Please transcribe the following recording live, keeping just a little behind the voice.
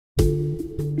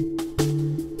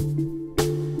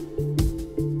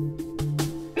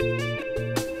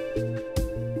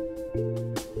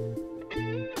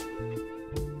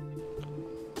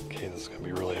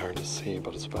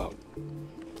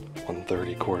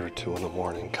1:45 in the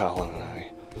morning. Colin and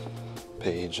I,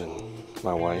 Paige and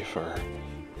my wife, are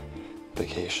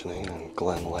vacationing in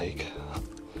Glen Lake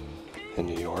in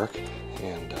New York,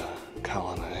 and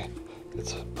Colin and I,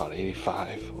 it's about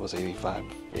 85, it was 85,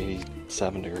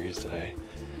 87 degrees today,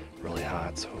 really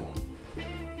hot, so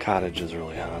cottage is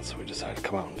really hot, so we decided to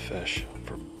come out and fish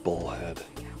for bullhead.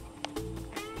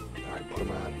 Alright, put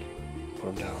them on,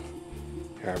 put them down.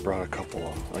 Here, I brought a couple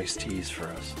of iced teas for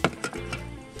us.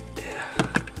 Yeah,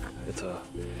 it's a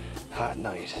hot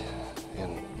night,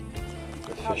 and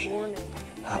the fishing,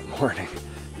 hot morning.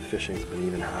 Fishing's been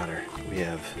even hotter. We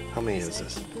have, how many is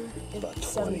this? About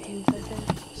 20.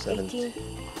 17.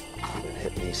 We've been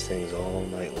hitting these things all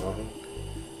night long.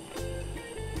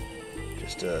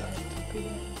 Just oh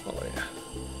yeah,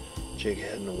 jig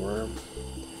head and a worm.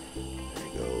 There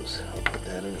he goes. I'll put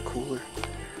that in a cooler.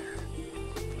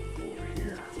 Over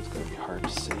here, it's gonna be hard to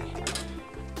see.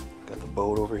 Got the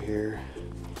boat over here.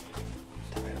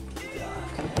 Tied up at the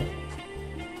dock.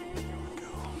 There we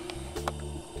go.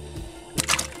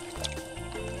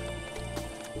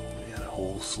 We got a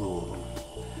whole slew of them.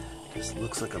 This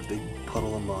looks like a big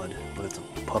puddle of mud, but it's a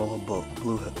puddle of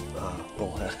bullhead.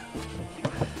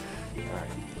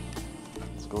 Alright,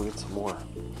 let's go get some more.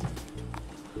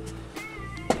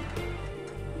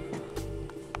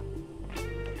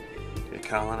 Okay,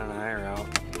 Colin and I are out.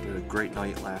 We had a great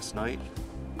night last night,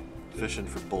 fishing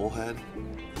for bullhead.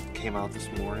 Came out this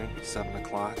morning, 7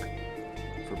 o'clock,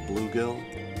 for bluegill.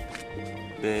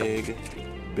 Big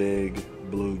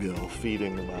bluegill,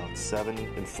 feeding about 7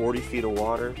 and 40 feet of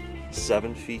water,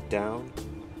 7 feet down.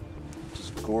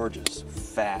 Just gorgeous,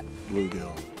 fat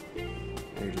bluegill.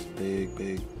 They're just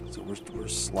big. So we're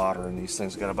slaughtering these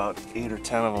things. Got about 8 or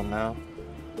 10 of them now.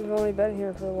 We've only been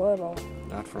here for a little.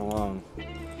 Not for long.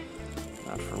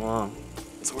 Not for long.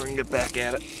 So we're gonna get back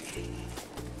at it.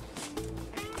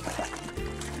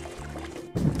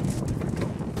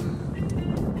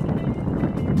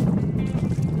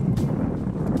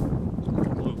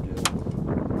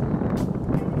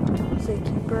 Say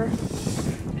keeper.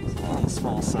 It's on the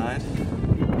small side.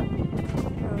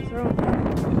 Oh, throw it back.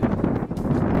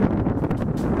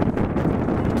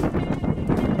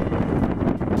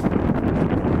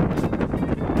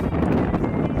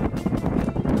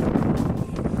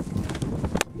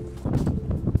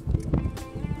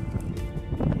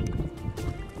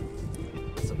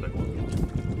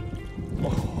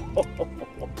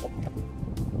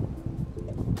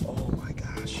 Oh my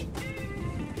gosh.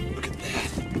 Look at that.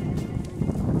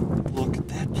 Look at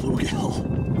that bluegill.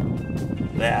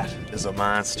 That is a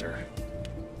monster.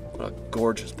 What a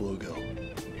gorgeous bluegill.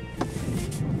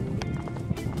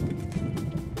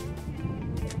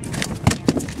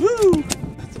 Woo!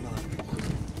 That's another one.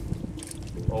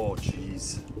 Oh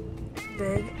jeez.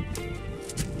 Big.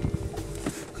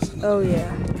 Oh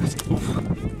yeah.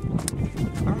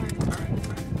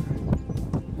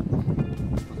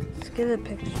 Let's get a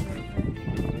picture of it.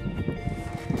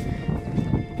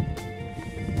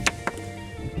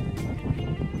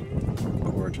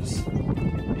 Gorgeous.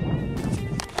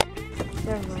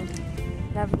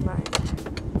 Never mind.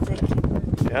 Say keeper.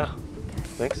 Yeah, I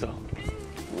think so.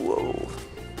 Whoa.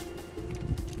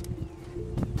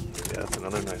 Yeah, that's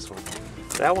another nice one.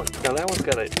 That one, now that one's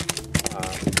got a,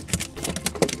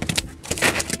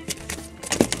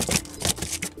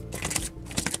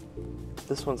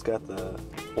 this one's got the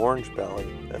orange belly.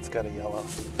 That's got a yellow.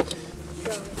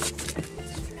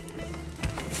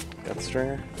 Got the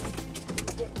stringer?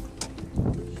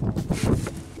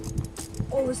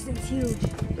 Oh, this thing's huge.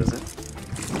 Is it?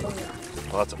 Oh yeah.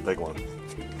 Oh, that's a big one.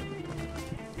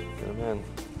 Get him in.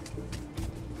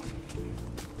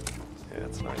 Yeah,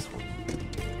 it's a nice one.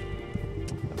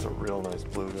 That's a real nice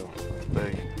bluegill.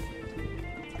 Big.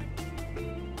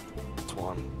 That's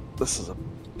one. This is a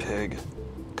pig.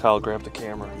 Kyle grabbed the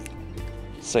camera.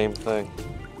 Same thing.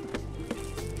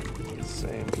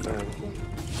 Same thing.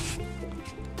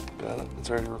 Got it. It's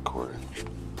already recorded.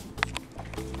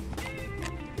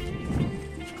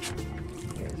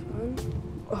 Here's one.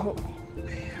 Oh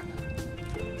man.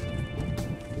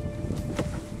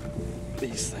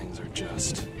 These things are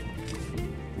just,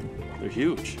 they're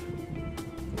huge.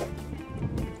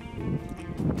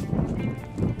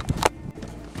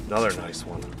 Another nice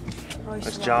one. Oh,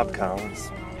 nice job, Colin.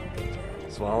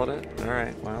 Swallowed it?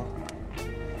 Alright, well,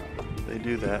 they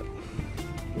do that.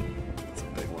 That's a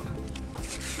big one.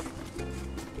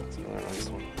 That's another nice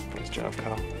one. Nice job,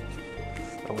 Kyle.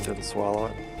 That one didn't swallow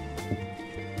it.